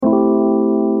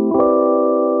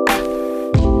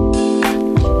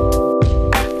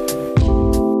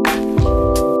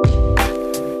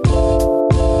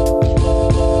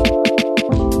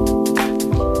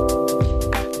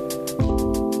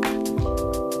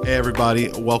Hey everybody,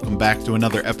 welcome back to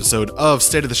another episode of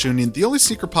State of the Shunion, the only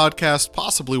sneaker podcast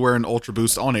possibly wearing Ultra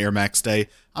Boost on Air Max Day.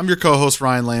 I'm your co-host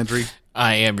Ryan Landry.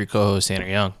 I am your co-host Tanner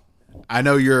Young. I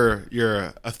know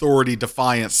your authority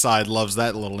defiant side loves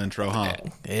that little intro, huh?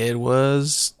 It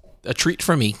was a treat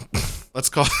for me. Let's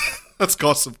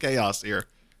cause some chaos here.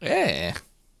 Yeah.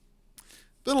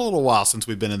 Been a little while since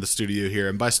we've been in the studio here,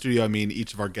 and by studio I mean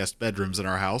each of our guest bedrooms in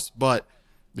our house, but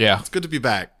yeah, it's good to be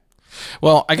back.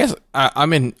 Well, I guess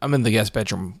I'm in the guest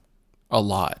bedroom a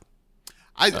lot.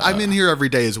 I'm in here every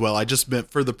day as well. I just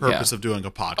meant for the purpose of doing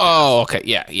a podcast. Oh, okay.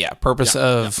 Yeah. Purpose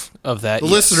of that. The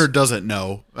listener doesn't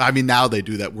know. I mean, now they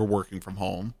do that. We're working from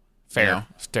home. Fair.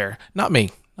 Not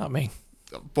me.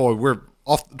 Boy, we're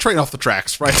off the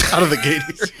tracks right out of the gate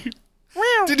here.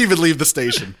 Didn't even leave the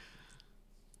station.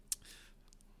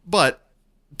 But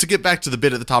to get back to the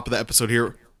bit at the top of the episode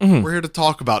here, we're here to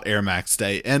talk about Air Max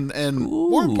Day, and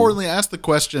more importantly, ask the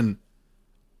question: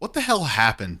 what the hell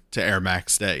happened to Air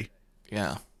Max Day?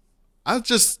 Yeah, I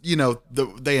just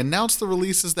they announced the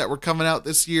releases that were coming out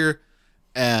this year,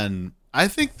 and I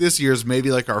think this year's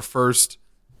maybe like our first,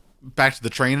 back to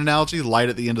the train analogy, light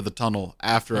at the end of the tunnel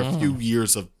after a few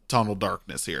years of tunnel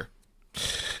darkness here.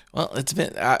 Well, it's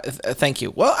been. Thank you.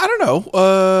 Well, I don't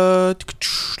know.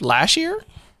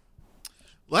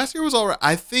 Last year was all right.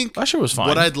 I think last year was fine.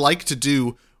 What I'd like to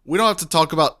do, we don't have to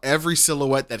talk about every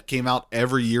silhouette that came out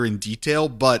every year in detail,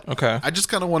 but okay. I just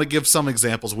kind of want to give some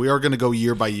examples. We are going to go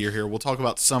year by year here. We'll talk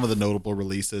about some of the notable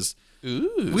releases.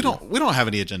 Ooh. We don't have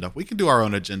any agenda. We can do our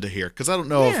own agenda here, because I don't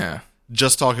know if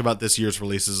just talking about this year's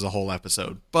releases is a whole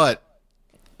episode. But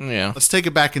let's take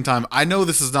it back in time. I know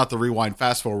this is not the rewind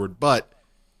fast forward, but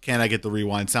can I get the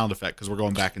rewind sound effect, because we're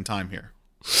going back in time here.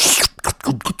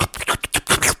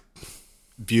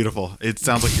 Beautiful. It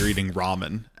sounds like you're eating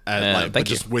ramen, but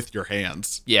just with your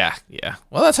hands. Yeah.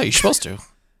 Well, that's how you're supposed to.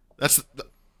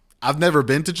 I've never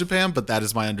been to Japan, but that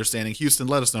is my understanding. Houston,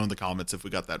 let us know in the comments if we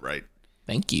got that right.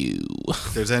 Thank you.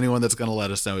 If there's anyone that's going to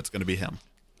let us know, it's going to be him.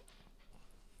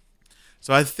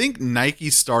 So I think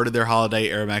Nike started their holiday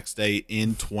Air Max Day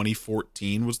in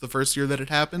 2014 was the first year that it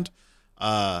happened.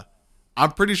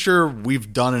 I'm pretty sure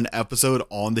we've done an episode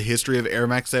on the history of Air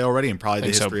Max Day already, and probably the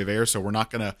history of Air, so we're not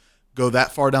going to go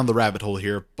that far down the rabbit hole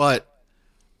here. But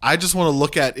I just want to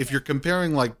look at, if you're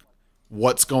comparing like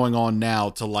what's going on now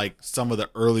to like some of the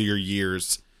earlier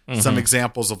years, some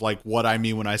examples of like what I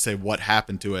mean when I say what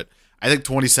happened to it. I think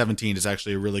 2017 is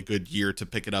actually a really good year to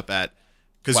pick it up at,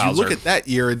 because you look at that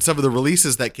year and some of the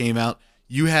releases that came out.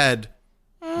 You had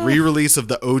re-release of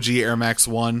the OG Air Max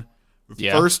 1,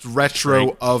 first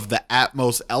retro of the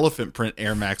Atmos elephant print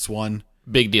Air Max 1.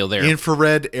 Big deal there.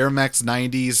 Infrared Air Max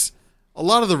 90s. A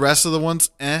lot of the rest of the ones,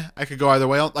 I could go either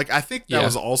way. Like, I think that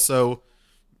was also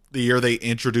the year they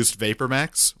introduced Vapor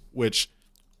Max, which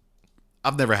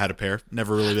I've never had a pair.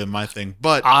 Never really been my thing.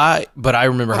 But I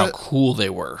remember how cool they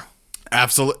were.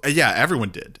 Absolutely. Yeah,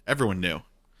 everyone did. Everyone knew.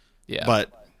 Yeah. But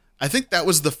I think that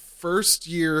was the first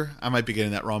year, I might be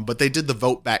getting that wrong, but they did the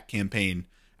Vote Back campaign.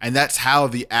 And that's how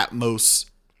the Atmos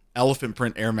elephant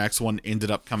print Air Max 1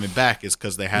 ended up coming back, is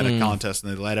because they had a contest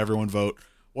and they let everyone vote.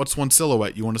 What's one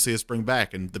silhouette you want to see us bring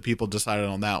back? And the people decided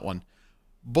on that one.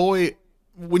 Boy,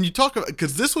 when you talk about,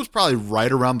 because this was probably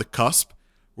right around the cusp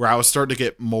where I was starting to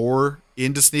get more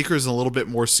into sneakers and a little bit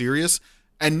more serious.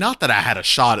 And not that I had a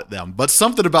shot at them, but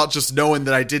something about just knowing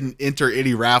that I didn't enter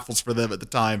any raffles for them at the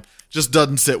time just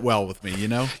doesn't sit well with me, you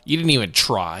know? You didn't even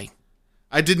try.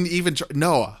 I didn't even try.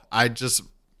 No,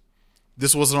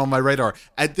 this wasn't on my radar.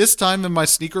 At this time in my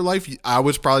sneaker life, I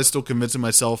was probably still convincing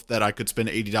myself that I could spend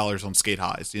 $80 on skate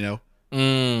highs, you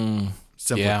know?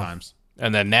 Simpler times.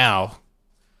 And then now,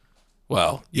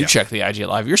 well, you check the IG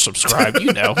Live, you're subscribed,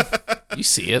 you know. You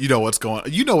see it. You know what's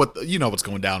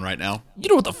going down right now. You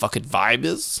know what the fucking vibe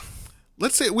is.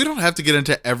 Let's say we don't have to get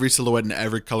into every silhouette and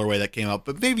every colorway that came out,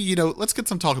 but maybe, let's get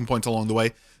some talking points along the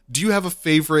way. Do you have a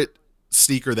favorite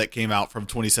sneaker that came out from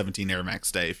 2017 Air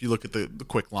Max Day, if you look at the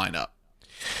quick lineup?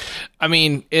 I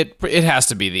mean, it has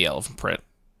to be the elephant print.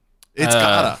 It's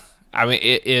gotta. I mean,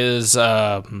 it is.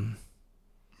 I'm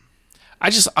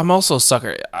also a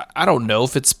sucker. I don't know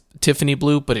if it's Tiffany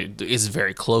blue, but it is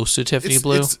very close to Tiffany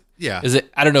blue. Is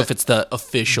it? I don't know if it's the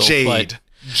official Jade. But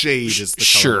Jade is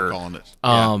the color we're calling it.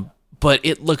 Yeah. But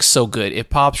it looks so good.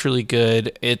 It pops really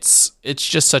good. It's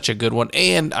just such a good one.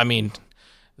 And I mean,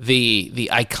 the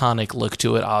iconic look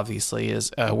to it obviously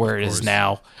is where it is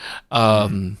now.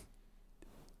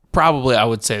 Probably I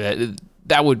would say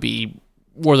that would be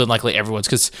more than likely everyone's,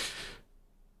 because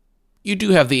you do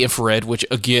have the infrared, which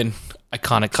again,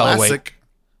 iconic colorway. Classic.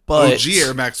 But OG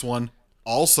Air Max 1,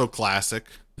 also classic.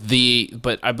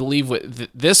 But I believe with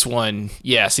this one,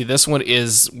 yeah. See, this one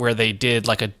is where they did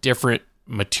like a different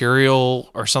material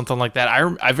or something like that.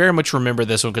 I very much remember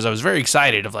this one because I was very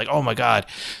excited of like, oh my god,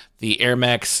 the Air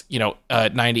Max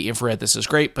 90 infrared. This is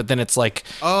great, but then it's like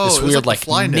this weird like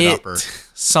knit upper.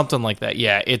 Something like that.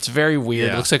 Yeah, it's very weird.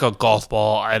 Yeah. It looks like a golf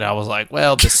ball, and I was like,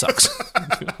 well, this sucks.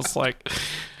 I was like,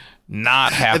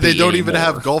 not happy. And they don't anymore. even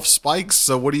have golf spikes,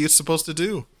 so what are you supposed to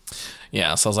do?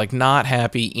 Yeah, so I was like, not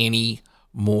happy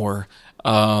anymore.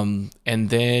 And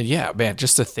then, yeah, man,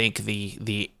 just to think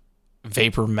the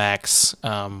Vapor Max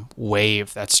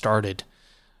wave that started.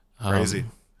 Crazy.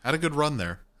 Had a good run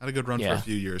there. Had a good run for a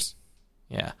few years.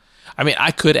 Yeah. I mean,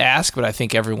 I could ask, but I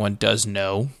think everyone does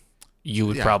know. You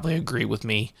would probably agree with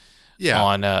me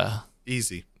on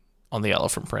easy on the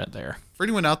elephant print there. For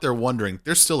anyone out there wondering,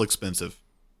 they're still expensive.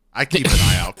 I keep an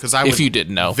eye out because I would if you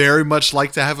didn't know, very much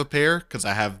like to have a pair because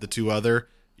I have the two other,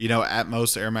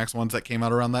 Atmos Air Max ones that came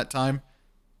out around that time.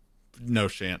 No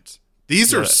chance.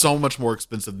 These are so much more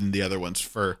expensive than the other ones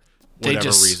for whatever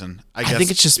reason. I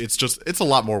guess it's a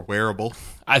lot more wearable.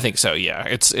 I think so. Yeah,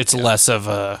 it's less of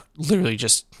a literally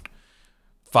just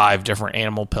 5 different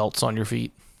animal pelts on your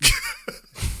feet.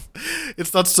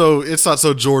 It's not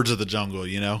so George of the Jungle,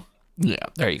 Yeah,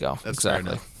 there you go. That's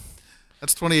exactly.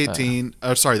 That's 2018.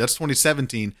 That's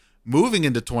 2017. Moving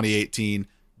into 2018,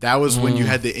 that was when you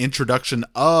had the introduction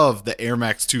of the Air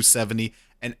Max 270,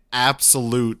 an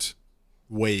absolute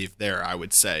wave there, I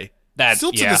would say. That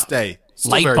still to this day,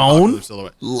 light bone.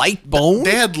 Light bone.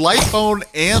 They had light bone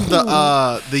and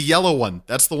the yellow one.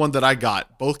 That's the one that I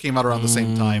got. Both came out around the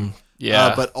same time.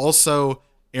 Yeah, but also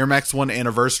Air Max 1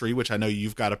 Anniversary, which I know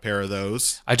you've got a pair of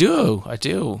those. I do.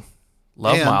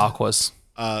 Love my Aquas.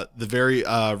 The very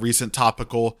recent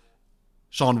topical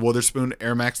Sean Wotherspoon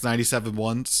Air Max 97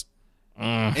 ones.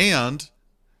 And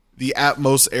the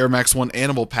Atmos Air Max 1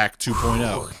 Animal Pack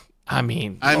 2.0. I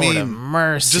mean, Lord of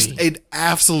mercy. Just an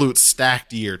absolute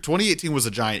stacked year. 2018 was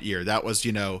a giant year. That was,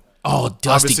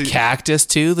 Dusty Cactus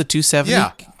too, the 270.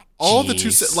 Yeah. All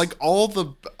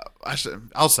the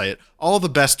I'll say it. All the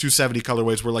best 270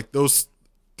 colorways were like those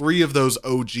 3 of those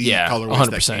OG colorways 100%.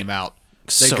 That came out.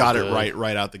 They got it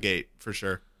right out the gate for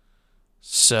sure.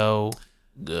 So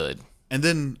good. And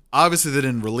then obviously they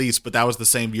didn't release, but that was the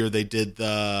same year they did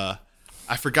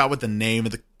I forgot what the name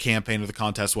of the campaign or the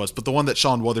contest was, but the one that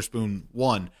Sean Wotherspoon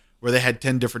won, where they had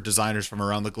 10 different designers from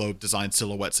around the globe design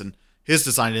silhouettes, and his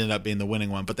design ended up being the winning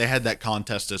one, but they had that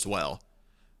contest as well.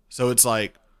 So it's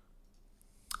like,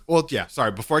 well, yeah,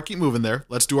 sorry, before I keep moving there,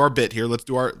 let's do our bit here. Let's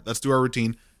do our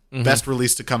routine. Mm-hmm. Best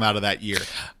release to come out of that year.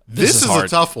 This is a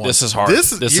tough one. This is hard.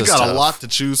 You got a lot to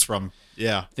choose from.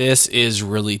 Yeah. This is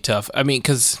really tough. I mean,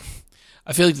 because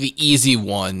I feel like the easy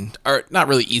one, or not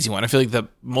really easy one, I feel like the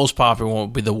most popular one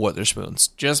would be the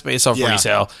Wotherspoons, just based off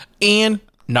resale. And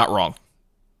not wrong.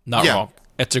 Not wrong.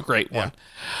 It's a great one.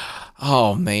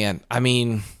 Oh, man. I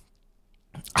mean,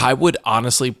 I would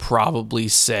honestly probably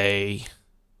say...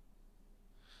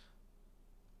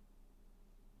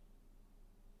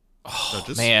 Oh,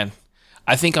 man.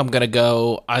 I think I'm going to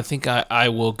go... I think I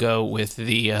will go with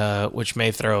the... which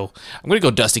may throw... I'm going to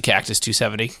go Dusty Cactus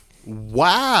 270.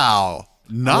 Wow.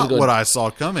 Not what I saw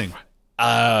coming.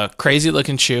 Crazy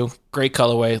looking shoe. Great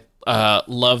colorway.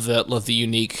 Love the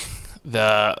unique...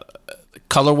 The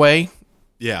colorway.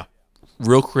 Yeah.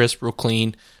 Real crisp, real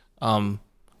clean.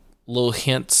 Little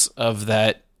hints of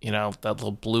that, that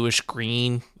little bluish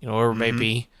green, whatever it may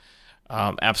be.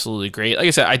 Absolutely great. Like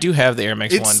I said, I do have the Air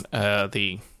Max 1,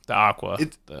 the Aqua.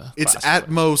 It's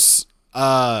Atmos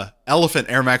Elephant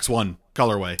Air Max 1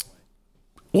 colorway.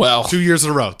 Well, 2 years in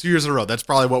a row. 2 years in a row. That's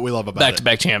probably what we love about it.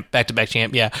 Back to back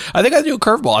champ. Yeah, I think I do a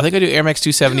curveball. I think I do Air Max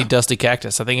 270 Dusty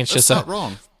Cactus. I think it's not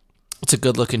wrong. It's a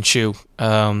good looking shoe,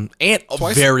 and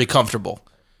very comfortable.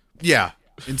 Yeah,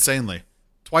 insanely.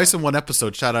 Twice in one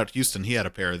episode. Shout out to Houston. He had a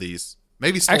pair of these.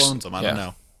 Maybe still owns them. I don't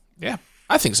know. Yeah,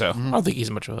 I think so. I don't think he's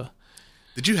much of a.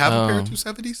 Did you have a pair of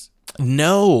 270s?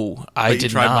 No, I did not. You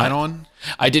tried mine on?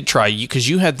 I did try you because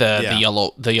you had the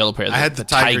yellow pair. I had the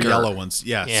tiger yellow ones.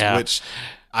 Yes, which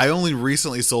I only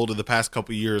recently sold in the past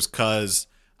couple years because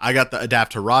I got the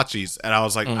Adapt Hirachis, and I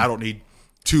was like, I don't need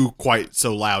 2 quite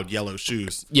so loud yellow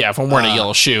shoes. Yeah, if I'm wearing a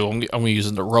yellow shoe, I'm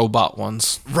using the robot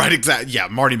ones. Right, exactly. Yeah,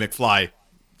 Marty McFly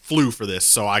flew for this,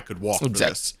 so I could walk for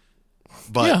this.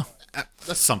 But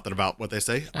that's something about what they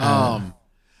say.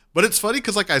 But it's funny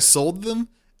because I sold them,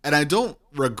 and I don't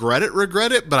regret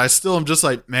it, but I still am just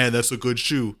like, man, that's a good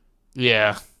shoe.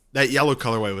 Yeah. That yellow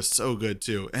colorway was so good,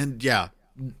 too. And,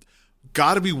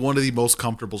 got to be one of the most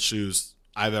comfortable shoes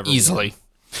I've ever Easily. worn.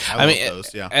 I love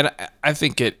those. Yeah, and I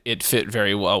think it fit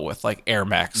very well with like Air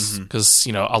Max because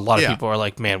a lot of people are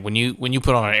like, man, when you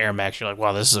put on an Air Max, you're like,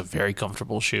 wow, this is a very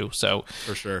comfortable shoe. So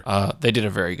for sure, they did a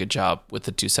very good job with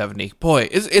the 270. Boy,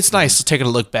 it's nice taking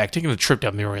a look back, taking a trip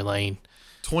down memory lane.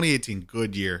 2018,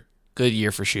 good year. Good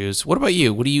year for shoes. What about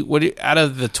you? What out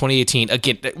of the 2018?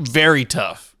 Again, very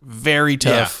tough. Very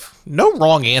tough. Yeah. No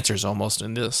wrong answers almost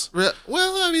in this. Well,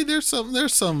 I mean, there's some, we're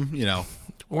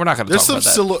not going to talk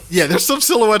about that. There's some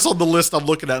silhouettes on the list I'm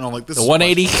looking at, and I'm like, this the is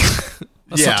 180.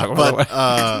 Yeah, but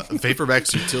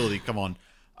VaporMax utility. Come on.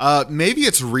 Maybe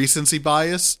it's recency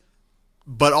bias,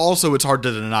 but also it's hard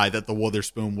to deny that the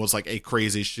Witherspoon was like a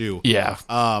crazy shoe. Yeah.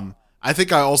 I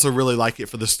think I also really like it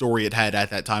for the story it had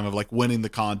at that time of like winning the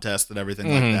contest and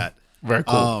everything like that. Very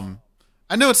cool.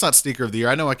 I know it's not sneaker of the year.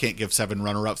 I know I can't give 7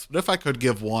 runner-ups, but if I could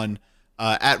give one,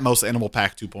 at most Animal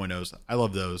Pack 2.0s. I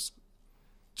love those.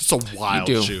 Just a wild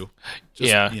shoe.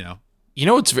 Just,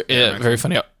 What's very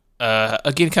funny?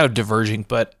 Again, kind of diverging,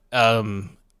 but I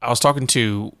was talking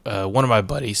to one of my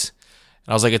buddies,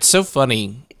 and I was like, it's so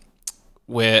funny.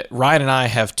 Ryan and I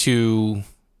have 2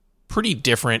 pretty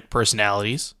different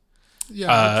personalities.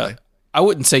 Yeah, I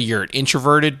wouldn't say you're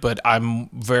introverted, but I'm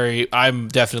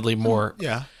definitely more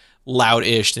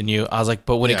loud-ish than you. I was like,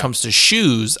 but when it comes to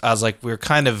shoes, I was like, we're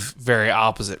kind of very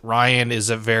opposite. Ryan is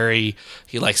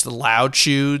he likes the loud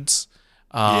shoes.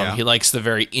 He likes the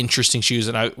very interesting shoes,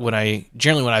 and when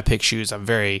I pick shoes, I'm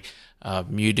very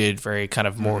muted, very kind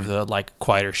of more of the like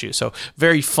quieter shoes. So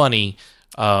very funny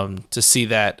to see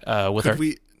that with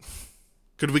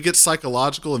Could we get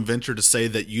psychological and venture to say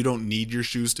that you don't need your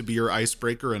shoes to be your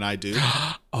icebreaker and I do?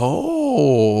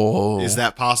 Oh. Is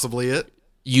that possibly it?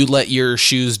 You let your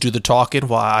shoes do the talking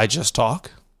while I just talk?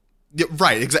 Yeah,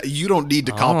 right, exactly. You don't need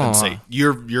to compensate.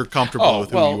 You're comfortable with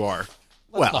who you are.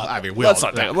 Well, I mean, let's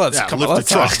not lift the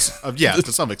trucks.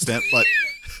 To some extent, but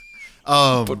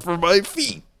for my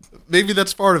feet. Maybe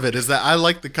that's part of it, is that I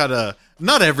like the kind of,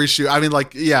 not every shoe. I mean,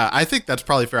 like, yeah, I think that's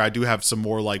probably fair. I do have some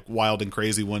more like wild and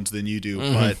crazy ones than you do,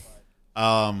 but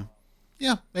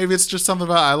yeah, maybe it's just something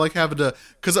about I like having to,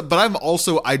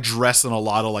 but I dress in a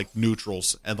lot of like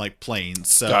neutrals and like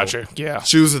plains. So gotcha. Yeah,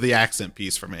 shoes are the accent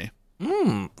piece for me.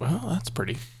 Well, that's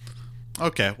pretty.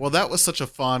 Okay, well, that was such a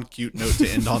fun, cute note to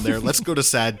end on there. Let's go to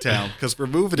Sad Town because we're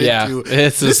moving into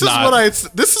this is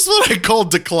what I call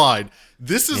decline.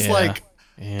 This is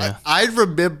I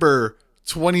remember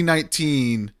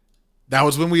 2019. That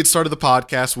was when we had started the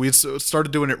podcast. We had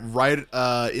started doing it right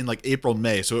in like April,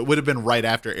 May. So it would have been right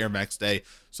after Air Max Day.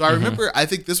 So I remember, I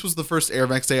think this was the first Air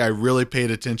Max Day I really paid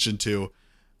attention to.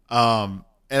 And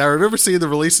I remember seeing the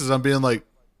releases and being like,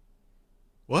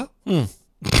 what?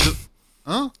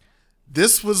 Huh?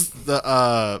 This was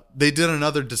they did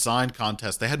another design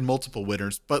contest. They had multiple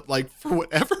winners, but like for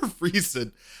whatever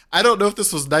reason, I don't know if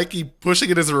this was Nike pushing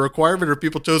it as a requirement or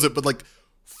people chose it, but like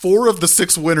 4 of the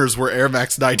 6 winners were Air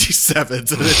Max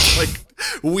 97s. And it's like,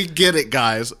 we get it,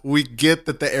 guys. We get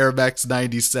that the Air Max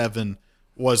 97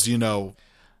 was,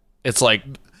 it's like,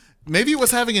 maybe it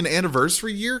was having an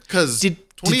anniversary year because did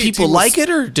people like it,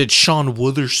 or did Sean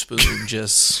Witherspoon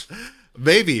just...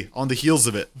 Maybe on the heels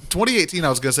of it. 2018, I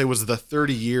was going to say, was the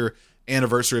 30-year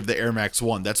anniversary of the Air Max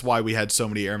 1. That's why we had so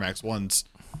many Air Max 1s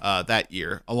that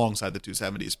year alongside the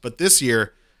 270s. But this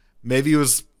year, maybe it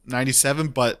was 97,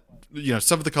 but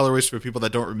some of the colorways for people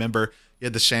that don't remember, you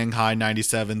had the Shanghai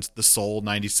 97s, the Seoul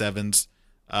 97s,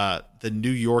 the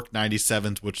New York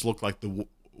 97s, which looked like the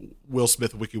Will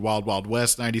Smith Wiki Wild Wild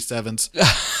West 97s.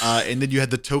 And then you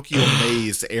had the Tokyo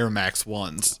Maze Air Max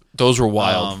 1s. Those were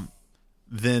wild.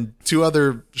 Then 2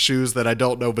 other shoes that I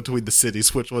don't know between the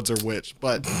cities which ones are which,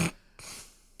 but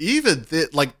even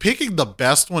like picking the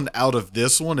best one out of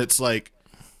this one, it's like,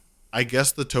 I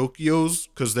guess the Tokyos,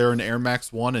 because they're an Air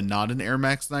Max 1 and not an Air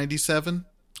Max 97.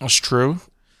 That's true.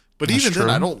 But even then,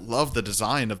 I don't love the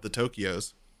design of the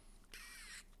Tokyos.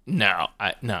 No,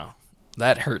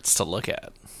 that hurts to look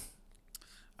at.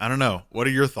 I don't know. What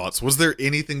are your thoughts? Was there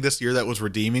anything this year that was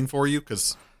redeeming for you?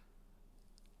 Because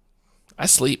I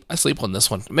sleep on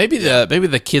this one. Maybe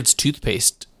the kids'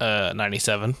 toothpaste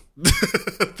 97.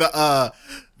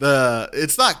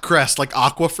 It's not Crest, like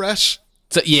Aquafresh.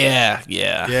 So, yeah.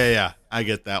 I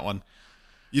get that one.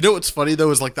 You know what's funny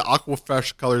though is like the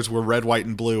Aquafresh colors were red, white,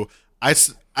 and blue. I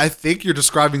think you're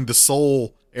describing the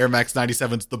Seoul Air Max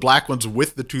 97s, the black ones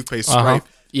with the toothpaste stripe.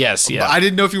 Yes, yeah. But I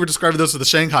didn't know if you were describing those to the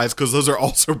Shanghais because those are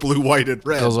also blue, white, and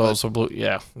red. Those are also blue.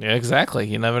 Yeah, exactly.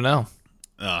 You never know.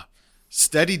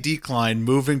 Steady decline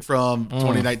moving from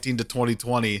 2019 to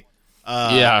 2020.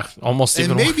 Almost.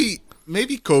 And maybe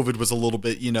COVID was a little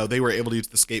bit, they were able to use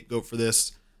the scapegoat for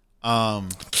this.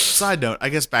 Side note, I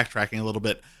guess backtracking a little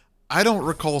bit, I don't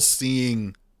recall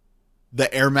seeing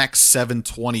the Air Max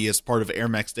 720 as part of Air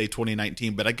Max Day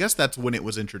 2019, but I guess that's when it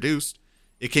was introduced.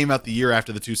 It came out the year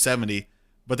after the 270,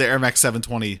 but the Air Max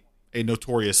 720, a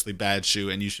notoriously bad shoe,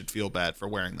 and you should feel bad for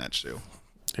wearing that shoe.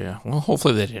 Yeah, well,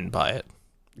 hopefully they didn't buy it.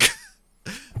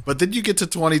 But then you get to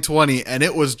 2020, and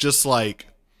it was just like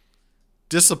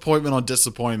disappointment on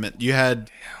disappointment. You had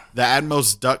the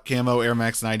Atmos Duck Camo Air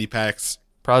Max 90 packs.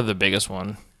 Probably the biggest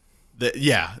one. The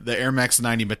Air Max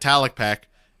 90 Metallic pack,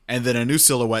 and then a new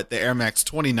silhouette, the Air Max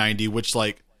 2090, which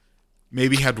like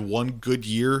maybe had one good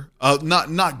year.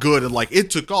 Not good, and like it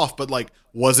took off, but like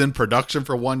was in production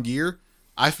for 1 year.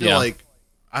 I feel like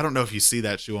I don't know if you see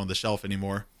that shoe on the shelf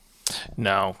anymore.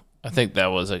 No, I think that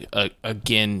was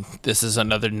again. This is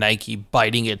another Nike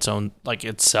biting its own, like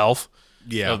itself.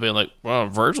 Yeah, of being like, well,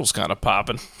 Virgil's kind of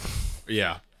popping.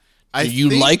 Yeah, Do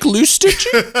you like loose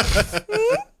stitching?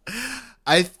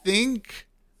 I think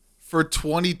for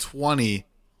 2020,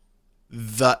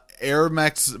 the Air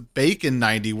Max Bacon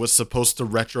 90 was supposed to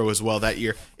retro as well that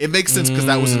year. It makes sense because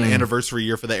that was an anniversary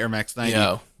year for the Air Max 90.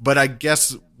 Yeah. But I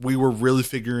guess we were really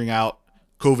figuring out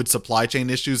COVID supply chain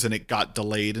issues, and it got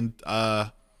delayed in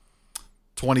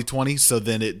 2020. So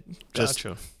then it just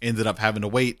ended up having to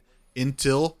wait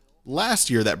until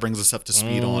last year. That brings us up to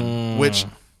speed on, which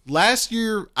last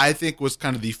year I think was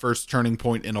kind of the first turning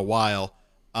point in a while.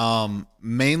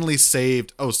 Mainly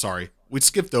saved. Oh, sorry. We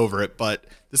skipped over it, but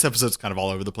this episode's kind of all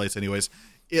over the place anyways.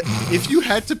 If you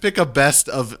had to pick a best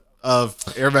of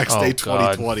Air Max Day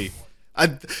 2020,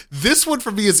 this one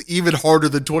for me is even harder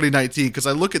than 2019 because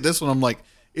I look at this one, I'm like,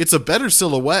 it's a better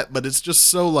silhouette, but it's just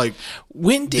so like,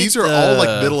 these are all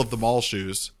like middle of the mall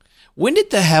shoes. When did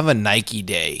they have a Nike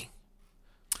Day?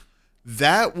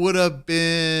 That would have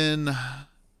been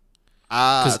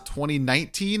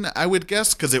 2019, I would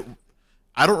guess, because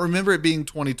I don't remember it being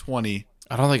 2020.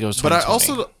 I don't think it was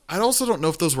 2020. But I also don't know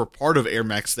if those were part of Air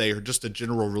Max Day or just a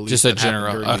general release. Just a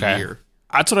general, okay. Year.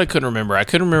 That's what I couldn't remember. I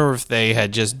couldn't remember if they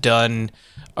had just done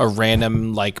a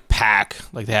random like pack,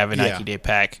 like they have a Nike Day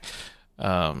pack.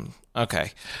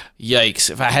 Okay. Yikes.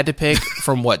 If I had to pick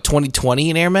from 2020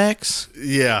 in Air Max?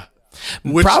 Yeah.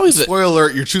 Which, probably spoiler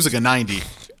alert, you're choosing a 90.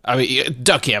 I mean,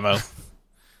 duck camo.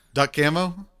 Duck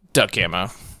camo? Duck camo.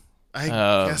 I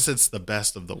guess it's the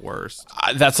best of the worst.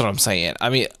 That's what I'm saying. I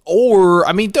mean,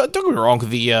 don't get me wrong.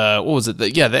 The what was it?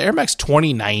 The Air Max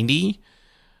 2090.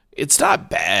 It's not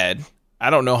bad. I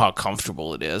don't know how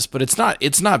comfortable it is, but it's not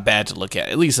bad to look at.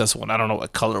 At least that's one. I don't know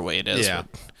what colorway it is. Yeah.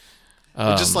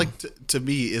 But, it just like to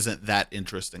me isn't that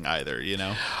interesting either. You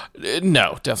know?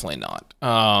 No, definitely not.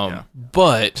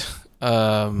 But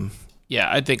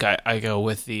I think I go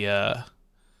with the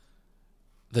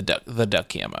duck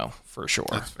camo for sure.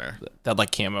 That's fair. That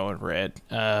like camo and red.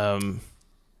 Because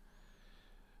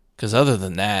other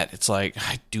than that, it's like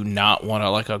I do not want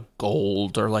like a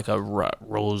gold or like a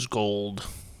rose gold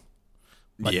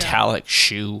metallic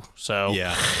shoe. So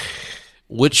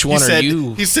which one are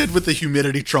you? He said with the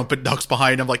humidity trumpet ducks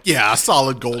behind him, like, yeah, a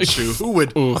solid gold shoe. Who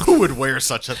would wear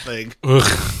such a thing?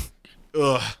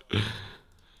 Ugh.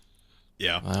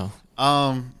 Yeah.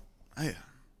 Wow.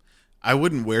 I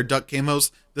wouldn't wear duck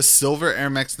camos. The silver Air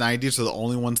Max 90s are the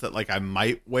only ones that like I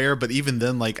might wear, but even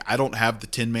then, like I don't have the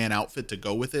Tin Man outfit to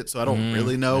go with it, so I don't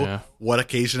really know what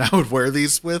occasion I would wear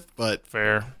these with. But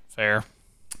fair,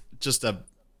 just a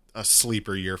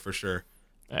sleeper year for sure.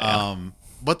 Yeah.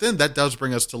 But then that does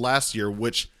bring us to last year,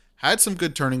 which had some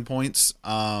good turning points.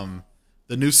 The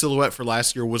new silhouette for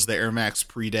last year was the Air Max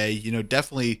Pre-Day. You know,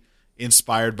 definitely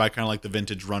inspired by kind of like the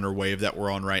vintage runner wave that we're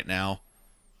on right now.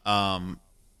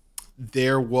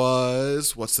 There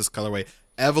was, what's this colorway?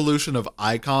 Evolution of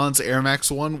Icons Air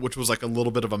Max 1, which was like a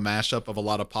little bit of a mashup of a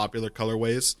lot of popular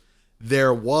colorways.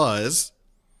 There was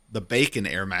the Bacon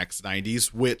Air Max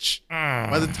 90s, which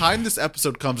by the time this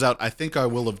episode comes out, I think I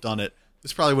will have done it.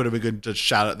 This probably would have been good to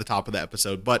shout at the top of the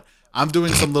episode, but I'm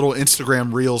doing some little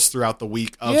Instagram reels throughout the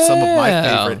week of some of my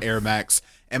favorite Air Max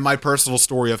and my personal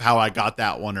story of how I got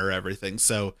that one or everything.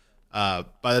 So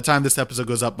by the time this episode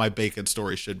goes up, my Bacon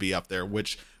story should be up there,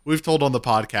 which we've told on the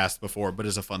podcast before, but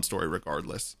is a fun story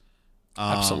regardless.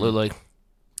 Absolutely.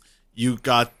 You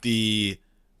got the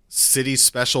City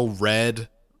Special Red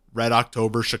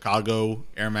October Chicago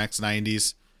Air Max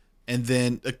 90s, and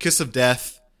then a Kiss of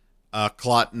Death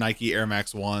Clot Nike Air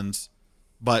Max 1s.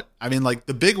 But I mean, like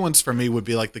the big ones for me would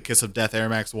be like the Kiss of Death Air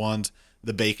Max 1s,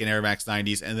 the Bacon Air Max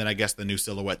 90s, and then I guess the new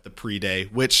silhouette, the Pre-Day,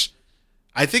 which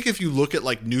I think if you look at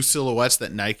like new silhouettes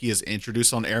that Nike has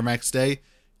introduced on Air Max Day,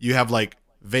 you have like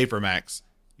Vapor Max,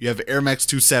 you have Air Max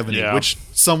 270, which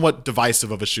somewhat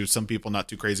divisive of a shoe. Some people not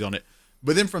too crazy on it.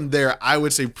 But then from there, I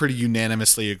would say pretty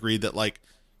unanimously agreed that like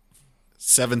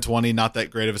 720, not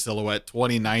that great of a silhouette.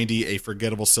 2090, a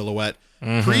forgettable silhouette.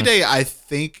 Pre-Day, I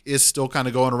think, is still kind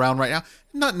of going around right now.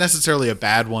 Not necessarily a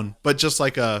bad one, but just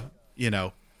like a,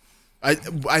 I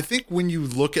think when you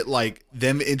look at like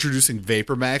them introducing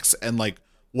VaporMax and like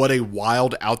what a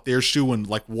wild out there shoe and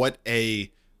like what a,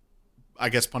 I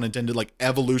guess pun intended, like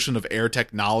evolution of air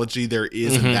technology there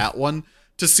is in that one,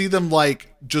 to see them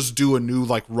like just do a new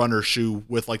like runner shoe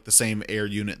with like the same air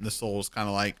unit in the sole is kind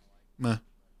of like, meh.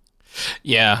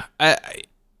 Yeah,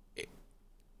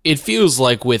 it feels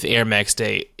like with Air Max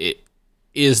Day, it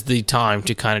is the time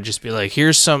to kind of just be like,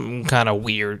 here's something kind of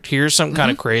weird. Here's something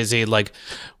kind of crazy. Like,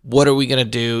 what are we going to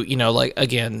do? Like,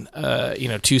 again,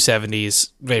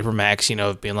 270s Vapor Max,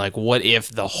 being like, what if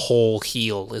the whole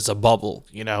heel is a bubble,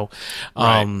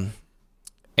 Right.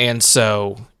 And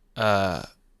so,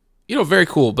 very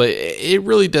cool. But it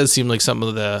really does seem like some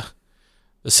of the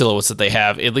silhouettes that they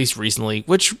have, at least recently,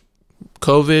 which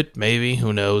COVID, maybe,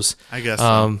 who knows? I guess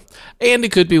so. And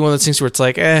it could be one of those things where it's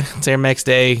like, it's Air Max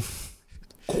Day.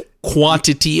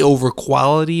 Quantity over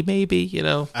quality, maybe,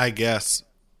 I guess.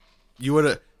 You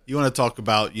want to talk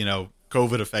about,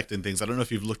 COVID affecting things. I don't know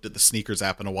if you've looked at the sneakers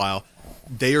app in a while.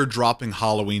 They are dropping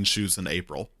Halloween shoes in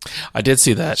April. I did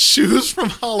see that. Shoes from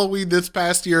Halloween this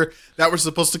past year that were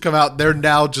supposed to come out, they're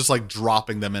now just like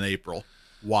dropping them in April.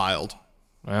 Wild.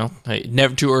 Well, hey,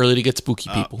 never too early to get spooky,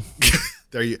 people.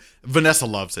 Vanessa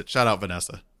loves it. Shout out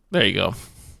Vanessa. There you go.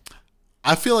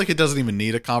 I feel like it doesn't even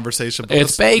need a conversation. But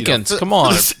It's Bacon's. Come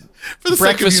on. For the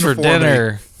Breakfast for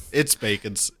dinner. It's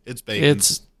Bacon's. It's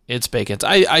Bacon's. It's Bacon's.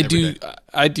 I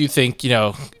do think,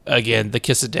 again, the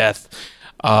Kiss of Death.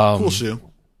 Cool shoe.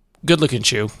 Good looking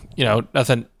shoe.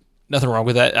 Nothing wrong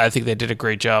with that. I think they did a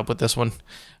great job with this one.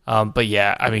 But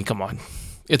yeah, I mean, come on.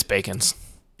 It's Bacon's.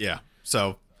 Yeah.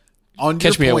 So on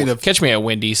catch your me point catch me at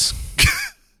Wendy's.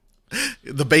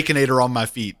 The Baconator on my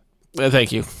feet.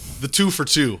 Thank you. The 2 for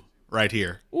 2 right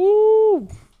here. Ooh.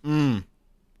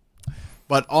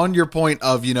 But on your point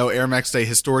of, Air Max Day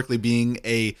historically being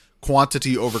a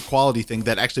quantity over quality thing,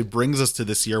 that actually brings us to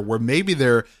this year where maybe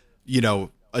they're,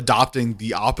 adopting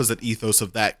the opposite ethos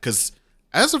of that. Because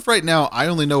as of right now, I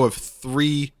only know of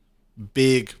 3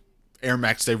 big Air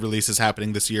Max Day releases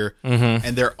happening this year.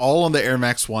 And they're all on the Air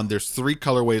Max 1. There's 3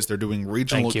 colorways. They're doing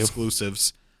regional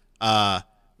exclusives. I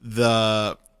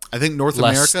think North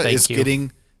America is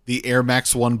getting the Air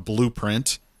Max 1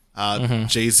 blueprint.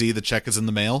 Jay-Z, the check is in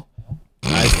the mail.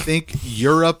 I think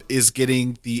Europe is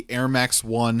getting the Air Max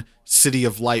 1 City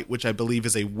of Light, which I believe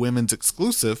is a women's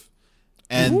exclusive.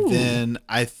 And then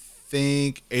I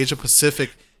think Asia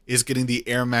Pacific is getting the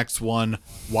Air Max 1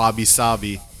 Wabi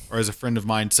Sabi, or as a friend of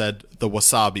mine said, the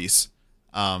Wasabis.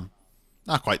 Not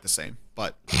quite the same,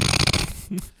 but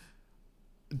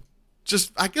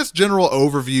just, I guess, general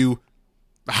overview.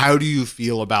 How do you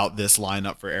feel about this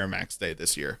lineup for Air Max Day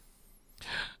this year?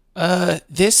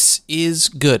 This is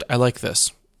good. I like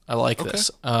this.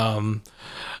 This.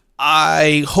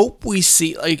 I hope we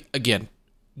see, like, again,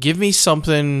 give me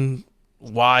something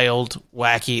wild,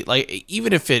 wacky, like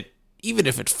even if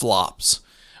it flops,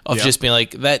 of just being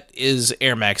like, that is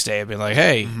Air Max Day. I've been like,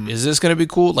 hey, is this going to be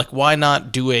cool? Like, why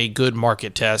not do a good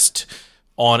market test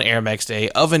on Air Max Day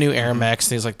of a new Air Max,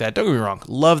 things like that. Don't get me wrong.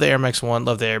 Love the Air Max 1,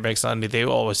 love the Air Max 90. They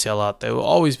will always sell out. They will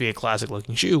always be a classic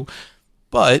looking shoe.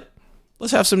 But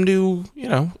let's have some new,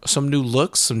 some new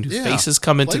looks, some new faces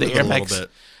come into the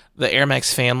Air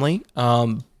Max family.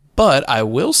 But I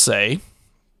will say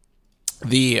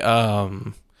the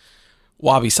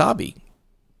Wabi Sabi,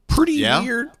 pretty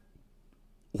weird,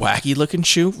 wacky looking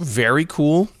shoe, very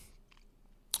cool.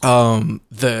 Now,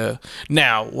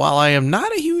 while I am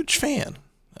not a huge fan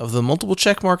of the multiple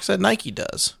check marks that Nike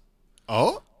does,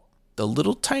 the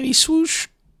little tiny swoosh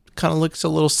kind of looks a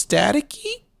little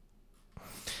staticky.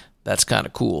 That's kind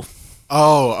of cool.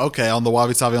 Oh, okay. On the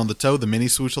Wabi Sabi on the toe, the mini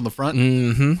swoosh on the front.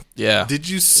 Mm-hmm. Yeah. Did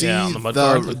you see on the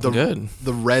mudguard good.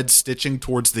 The red stitching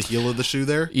towards the heel of the shoe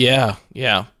there? Yeah.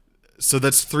 Yeah. So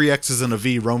that's 3 X's and a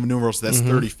V, Roman numerals. That's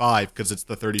 35 because it's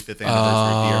the 35th anniversary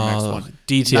of the Air Max 1.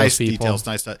 Details, nice people. details,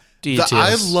 nice touch. Details.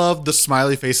 I love the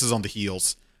smiley faces on the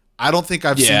heels. I don't think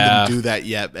I've seen them do that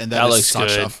yet, and that is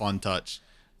such a fun touch.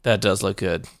 That does look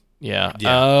good. Yeah.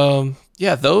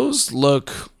 Yeah. Those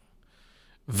look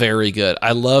very good.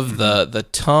 I love the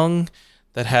tongue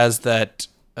that has that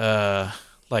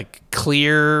like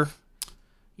clear,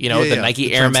 the Nike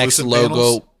the Air Max logo,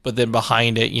 panels. but then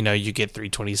behind it, you get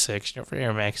 326 for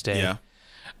Air Max Day.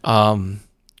 Yeah.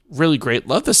 Really great.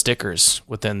 Love the stickers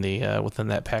within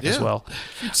that pack as well.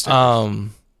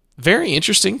 Very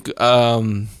interesting.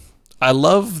 I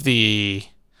love the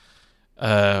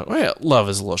Well, love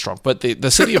is a little strong, but the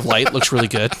City of Light looks really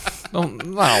good. I don't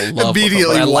love Immediately them,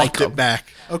 but I walked like it them. back.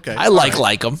 Okay. I like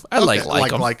them. I Okay, like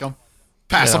them. them.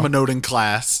 Pass You them know. a note in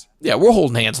class. Yeah, we're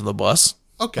holding hands on the bus.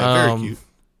 Okay, very cute.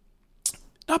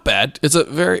 Not bad. It's a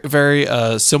very, very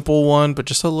simple one, but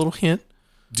just a little hint.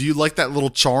 Do you like that little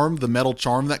charm, the metal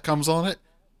charm that comes on it?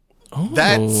 Oh,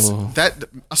 That.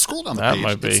 Scroll down the that page.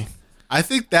 might be. I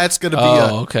think that's going to be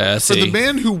Okay, I for see. the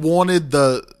man who wanted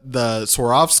the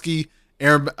Swarovski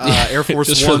Air Force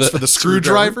just for Ones the for the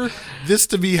screwdriver. This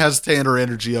to me has Tanner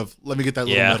energy of let me get that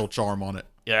little Yeah. metal charm on it.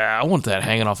 Yeah, I want that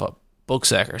hanging off a book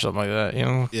sack or something like that. You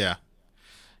know? Yeah,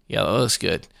 Yeah, that looks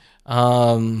good.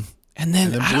 And then, and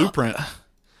then I don't- Blueprint.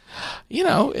 you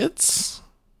know, it's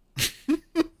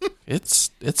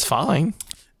fine.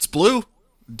 It's blue.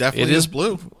 Definitely It is is.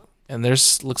 blue. And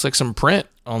there's looks like some print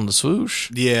on the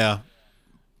swoosh. Yeah,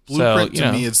 Blueprint you to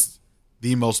know. me is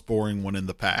the most boring one in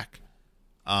the pack.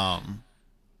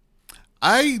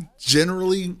 I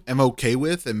generally am okay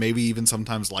with, and maybe even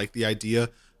sometimes like the idea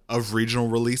of regional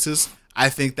releases. I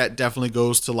think that definitely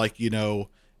goes to like,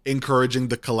 encouraging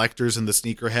the collectors and the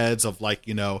sneakerheads of like,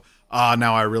 now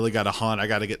I really got to hunt. I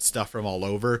got to get stuff from all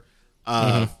over.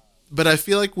 But I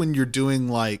feel like when you're doing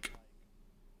like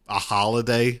a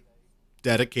holiday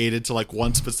dedicated to like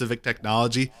one specific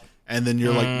technology, and then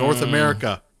you're like, North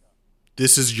America,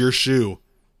 this is your shoe.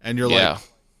 And you're Yeah. like,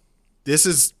 this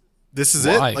is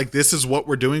Why? it. Like, this is what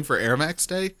we're doing for Air Max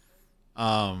Day.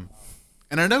 And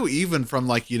I know even from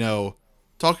like,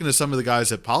 talking to some of the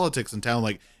guys at Politics in town,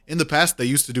 like in the past, they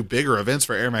used to do bigger events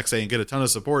for Air Max Day and get a ton of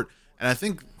support. And I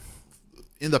think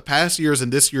in the past years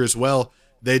and this year as well,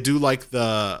 they do like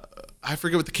I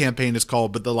forget what the campaign is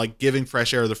called, but the like giving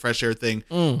fresh air, the fresh air thing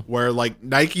where like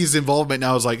Nike's involvement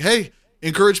now is like, hey,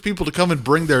 encourage people to come and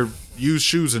bring their used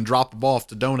shoes and drop them off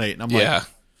to donate. And I'm like, Yeah.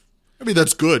 I mean,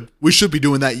 that's good. We should be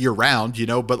doing that year round,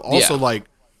 but also like,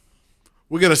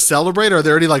 we're going to celebrate. Are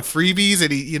there any like freebies,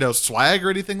 any, swag or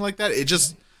anything like that? It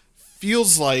just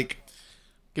feels like,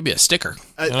 Give me a sticker.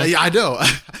 yeah, I know.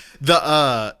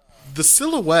 The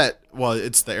silhouette, well,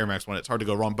 it's the Air Max one. It's hard to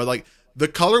go wrong. But like the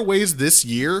colorways this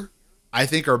year, I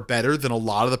think are better than a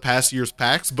lot of the past year's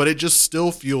packs. But it just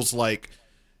still feels like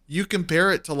you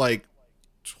compare it to like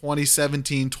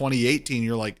 2017, 2018.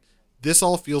 You're like, this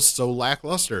all feels so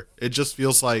lackluster. It just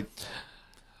feels like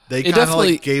they kind of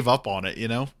definitely- like gave up on it,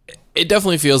 It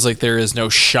definitely feels like there is no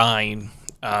shine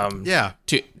Yeah.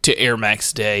 to Air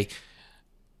Max Day,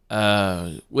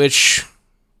 which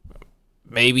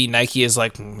maybe Nike is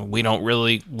like, we don't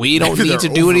Maybe need to they're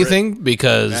do over anything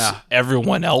because Yeah.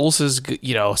 everyone else is,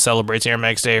 celebrates Air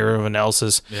Max Day, or everyone else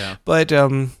is. Yeah. But,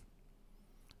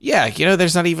 yeah,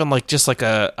 there's not even like just like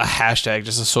a hashtag,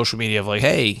 just a social media of like,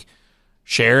 hey,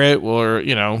 share it, or,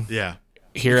 Yeah.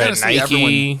 here kinda at see Nike.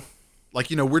 everyone- Like,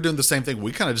 we're doing the same thing.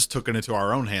 We kind of just took it into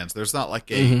our own hands. There's not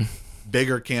like a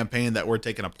bigger campaign that we're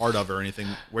taking a part of or anything.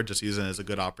 We're just using it as a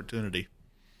good opportunity.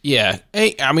 Yeah.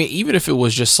 Hey, I mean, even if it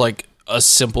was just like a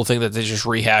simple thing that they just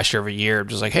rehash every year,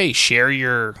 just like, hey, share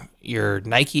your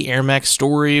Nike Air Max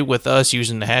story with us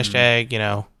using the hashtag,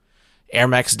 Air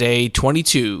Max Day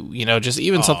 22, just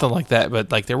even something like that.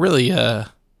 But like, they're really,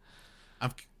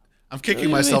 I'm kicking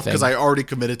Really myself because anything. I already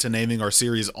committed to naming our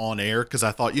series On Air because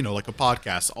I thought, like a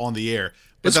podcast on the air.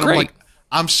 But It's then great. I'm like,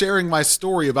 I'm sharing my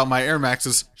story about my Air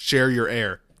Maxes. Share your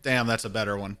air. Damn, that's a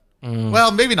better one.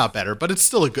 Well, maybe not better, but it's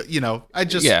still a good,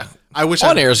 Yeah. I wish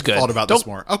On I Air is good. thought about this Don't-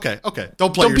 more. Okay.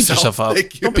 Don't play don't beat yourself up.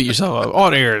 Thank you. Don't beat yourself up.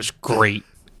 On Air is great.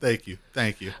 Thank you.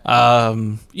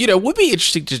 Would be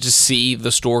interesting to just see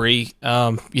the story,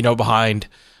 behind,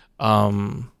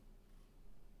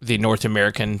 the North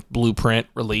American Blueprint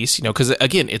release, because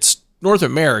again, it's North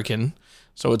American,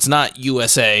 so it's not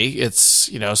USA.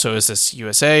 It's, so is this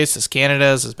USA? Is this Canada?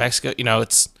 Is this Mexico?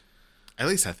 It's, At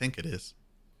least I think it is.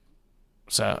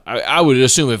 so I would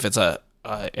assume if it's a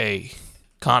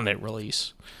continent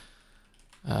release,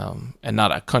 and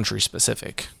not a country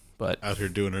specific, but Out here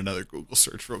doing another Google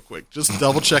search real quick. Just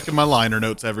double checking my liner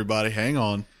notes, everybody. Hang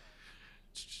on.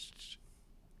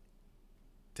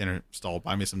 Tanner, stall.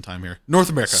 Buy me some time here. North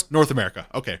America.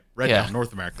 Okay, right Yeah. down.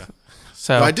 North America.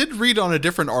 so But I did read on a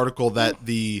different article that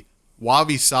the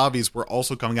Wabi Sabis were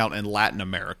also coming out in Latin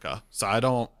America. So I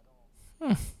don't.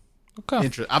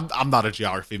 okay. I'm not a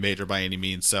geography major by any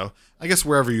means, so I guess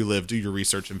wherever you live, do your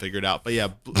research and figure it out. But yeah,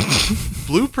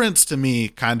 blueprints to me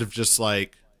kind of just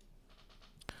like,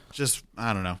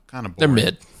 I don't know, kind of They're boring.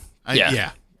 mid. Yeah.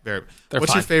 Yeah. Very. They're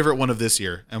What's your fine. favorite one of this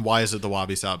year, and why is it the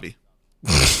Wabi Sabi?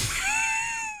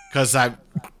 Because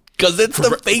Because it's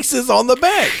the faces on the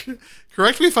back.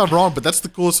 Correct me if I'm wrong, but that's the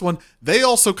coolest one. They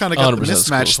also kind of got the 100% mismatch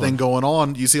coolest thing one. going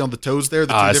on. You see on the toes there,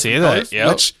 the two I different see that, colors. yep.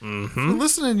 Which, if you're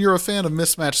listening, you're a fan of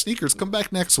mismatched sneakers. Come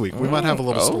back next week. We might have a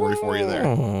little story for you there.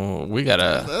 Oh, we got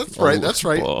a. That's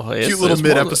right. Well, Cute little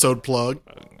mid-episode plug.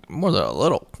 More than a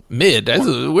little mid.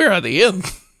 We're at the end.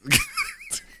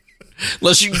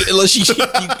 unless you've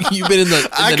been in the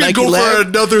I could Nike go lab. for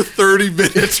another 30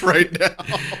 minutes right now.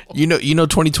 You know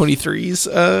 2023's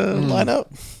lineup.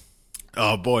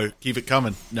 Oh boy, keep it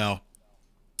coming. No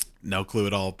clue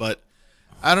at all. But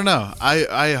I don't know.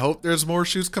 I hope there's more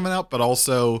shoes coming out, but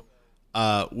also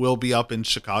we'll be up in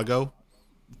Chicago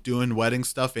doing wedding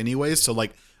stuff anyways. So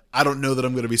like, I don't know that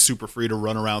I'm going to be super free to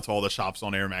run around to all the shops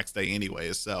on Air Max Day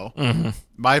anyways. So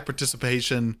my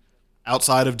participation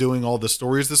outside of doing all the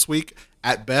stories this week,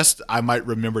 at best, I might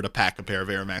remember to pack a pair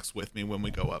of Air Max with me when we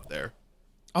go up there.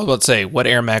 I was about to say, what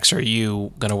Air Max are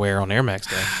you gonna wear on Air Max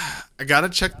Day? I gotta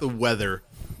check the weather.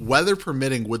 Weather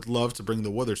permitting, would love to bring the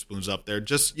Witherspoons up there.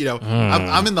 Just,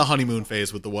 I'm in the honeymoon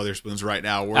phase with the Witherspoons right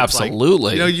now. Where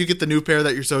Absolutely. It's like, you get the new pair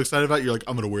that you're so excited about. You're like,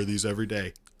 I'm gonna wear these every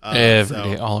day. Every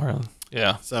day, all around.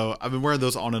 Yeah. So I've been wearing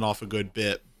those on and off a good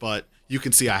bit, but you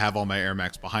can see I have all my Air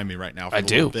Max behind me right now for the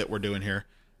little bit we're doing here.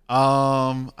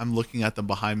 I'm looking at them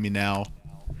behind me now.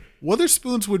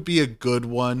 Witherspoons would be a good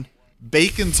one.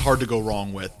 Bacon's hard to go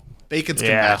wrong with. Bacon's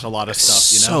can match a lot of stuff,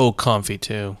 So comfy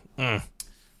too.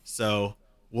 So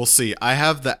we'll see. I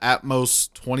have the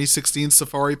Atmos 2016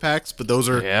 Safari packs, but those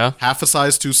are half a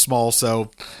size too small.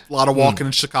 So a lot of walking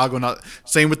in Chicago.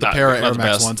 Same with the pair of Air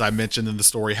Max ones I mentioned in the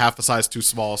story, half a size too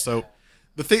small. So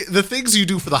the things you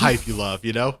do for the hype you love,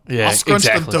 Yeah, I'll scrunch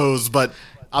them toes, but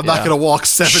I'm not going to walk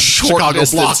 7 Chicago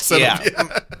blocks.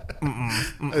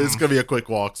 It's going to be a quick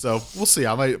walk. So we'll see.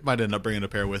 I might end up bringing a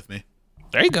pair with me.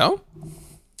 There you go.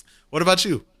 What about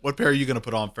you? What pair are you going to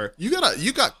put on for? You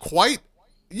got quite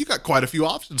a few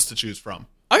options to choose from.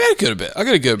 I got a good bit.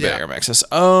 Of Air Maxes.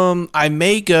 I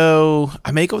may go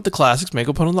with the classics. May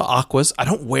go put on the Aquas. I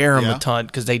don't wear them a ton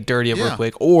because they dirty up real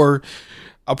quick. Or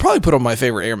I'll probably put on my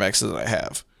favorite Air Maxes that I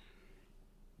have.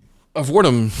 I've worn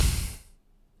them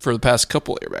for the past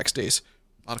couple Air Max days.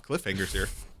 A lot of cliffhangers here.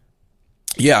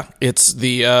 Yeah, it's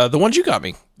the ones you got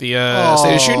me. The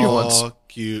State of Junior ones.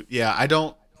 Cute. Yeah, I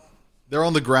don't. They're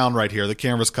on the ground right here. The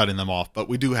camera's cutting them off, but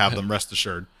we do have them. Rest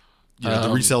assured. The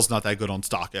resale's not that good on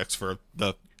StockX for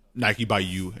the Nike by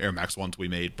You Air Max ones we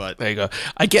made, but there you go.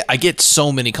 I get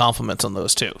so many compliments on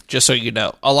those too. Just so you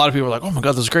know, a lot of people are like, "Oh my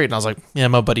god, those are great," and I was like, "Yeah,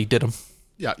 my buddy did them."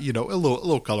 Yeah, a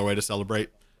little colorway to celebrate.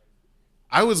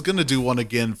 I was gonna do one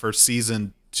again for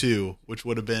season 2, which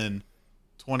would have been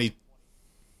 20.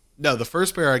 No, the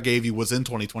first pair I gave you was in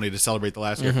 2020 to celebrate the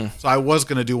last year, so I was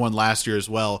gonna do one last year as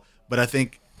well. But I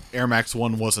think Air Max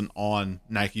 1 wasn't on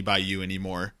Nike by You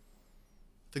anymore.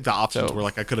 I think the options were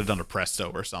like I could have done a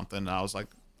Presto or something. And I was like,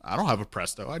 I don't have a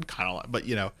Presto. I'd kind of like, but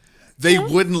they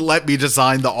wouldn't let me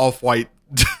design the off-white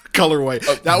colorway.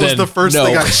 That was the first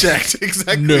thing I checked.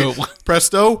 Exactly. No.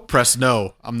 Presto? Press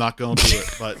no. I'm not going to do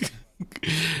it, but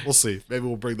we'll see. Maybe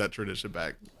we'll bring that tradition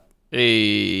back.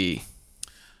 Hey.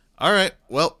 All right.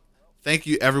 Well, thank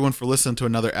you everyone for listening to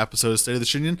another episode of State of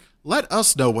the Union. Let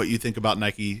us know what you think about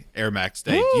Nike Air Max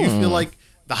Day. Do you feel like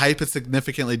the hype has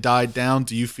significantly died down?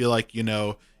 Do you feel like,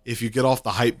 if you get off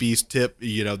the hype beast tip,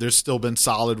 there's still been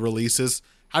solid releases?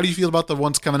 How do you feel about the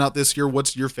ones coming out this year?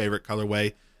 What's your favorite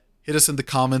colorway? Hit us in the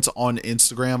comments on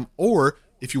Instagram, or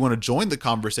if you want to join the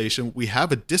conversation, we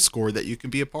have a Discord that you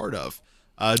can be a part of.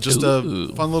 Just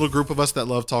a fun little group of us that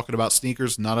love talking about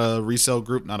sneakers, not a resale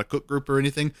group, not a cook group or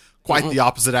anything. Quite the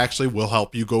opposite, actually. We'll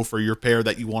help you go for your pair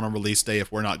that you want on release day if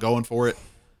we're not going for it.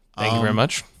 Thank you very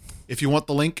much. If you want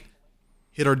the link,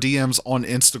 hit our DMs on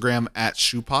Instagram at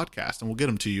Shoe Podcast, and we'll get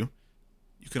them to you.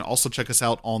 You can also check us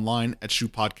out online at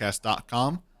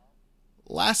shoepodcast.com.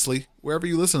 Lastly, wherever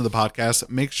you listen to the podcast,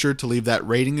 make sure to leave that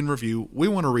rating and review. We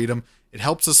want to read them. It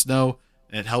helps us know,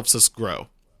 and it helps us grow.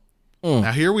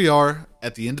 Now, here we are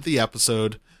at the end of the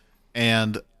episode,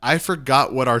 and I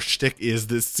forgot what our shtick is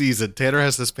this season. Tanner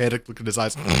has this panic look in his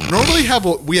eyes. Normally,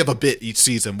 we have a bit each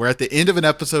season where at the end of an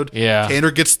episode, Tanner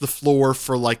gets the floor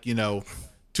for 2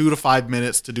 to 5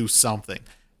 minutes to do something.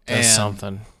 That's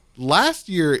something. Last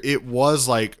year, it was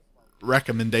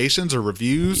recommendations or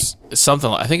reviews. Something.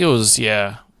 I think it was,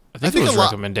 I think it was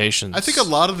recommendations. I think a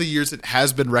lot of the years it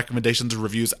has been recommendations or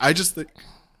reviews. I just think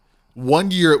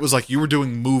one year it was like you were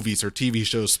doing movies or TV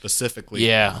shows specifically.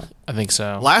 Yeah, I think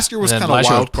so. Last year was kind of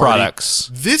wild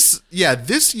products. This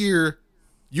year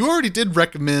you already did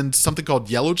recommend something called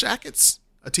Yellow Jackets,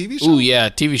 a TV show. Ooh, yeah,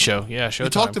 TV show. Yeah, Showtime. You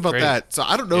talked about that. So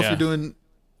I don't know if you're doing.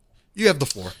 You have the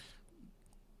floor.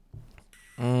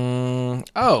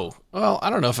 Oh, well, I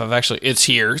don't know if I've actually. It's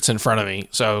here. It's in front of me.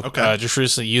 So Okay. just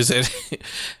recently use it.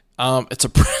 It's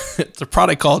a it's a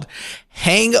product called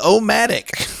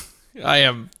Hang-O-Matic. I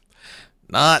am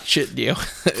not shitting you.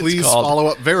 Please follow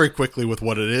up very quickly with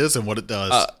what it is and what it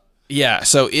does. Yeah,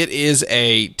 so it is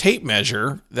a tape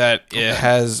measure that it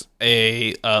has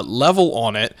a level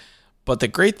on it, but the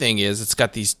great thing is it's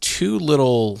got these two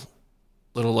little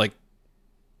like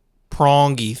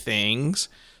prongy things.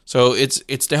 So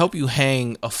it's to help you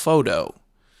hang a photo.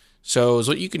 So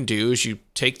what you can do is you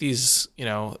take these,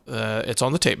 it's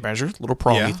on the tape measure, little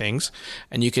prongy things,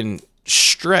 and you can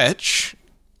stretch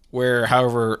where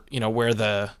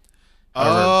the big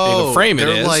a frame it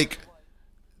is. Like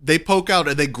they poke out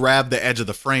and they grab the edge of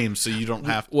the frame, so you don't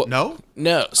have. No.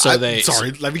 So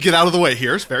sorry. Let me get out of the way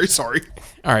here. Very sorry.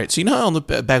 All right. So how on the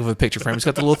back of a picture frame, it's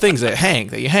got the little things that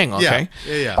you hang on. Okay.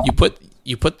 Yeah.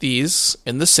 You put these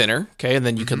in the center. Okay, and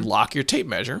then you can lock your tape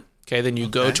measure. Okay, then you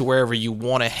go to wherever you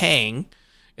want to hang.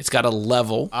 It's got a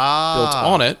level built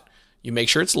on it. You make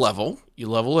sure it's level. You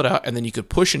level it out, and then you could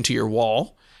push into your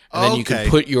wall. And then you can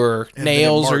put your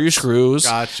nails or your screws.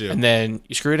 Got you. And then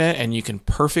you screw it in, and you can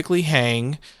perfectly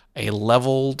hang a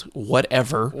leveled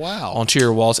whatever onto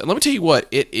your walls. And let me tell you what,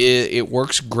 it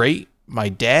works great. My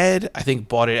dad, I think,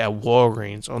 bought it at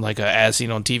Walgreens on like a as seen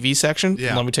on TV section. Yeah.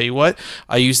 And let me tell you what,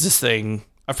 I use this thing.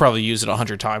 I've probably used it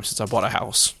 100 times since I bought a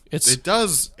house. It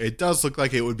does look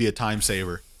like it would be a time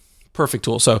saver. Perfect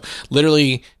tool. So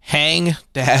literally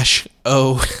Hang-O-Matic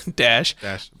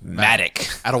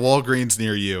At a Walgreens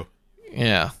near you.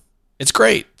 Yeah, it's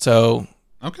great. So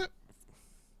okay,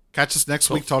 catch us next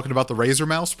week talking about the Razer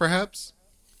mouse, perhaps.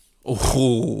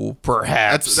 Oh,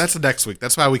 perhaps that's the next week.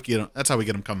 That's how we get them. That's how we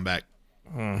get them coming back.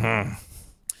 Mm-hmm.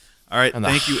 All right, and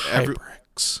thank you,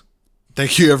 HyperX.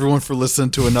 Thank you, everyone, for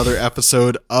listening to another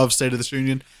episode of State of the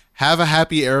Union. Have a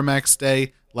happy AirMax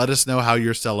Day. Let us know how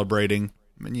you're celebrating.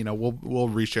 And, we'll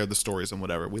reshare the stories and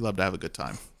whatever. We love to have a good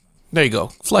time. There you go.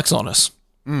 Flex on us.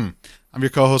 I'm your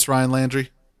co-host, Ryan Landry.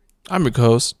 I'm your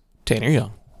co-host, Tanner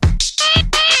Young.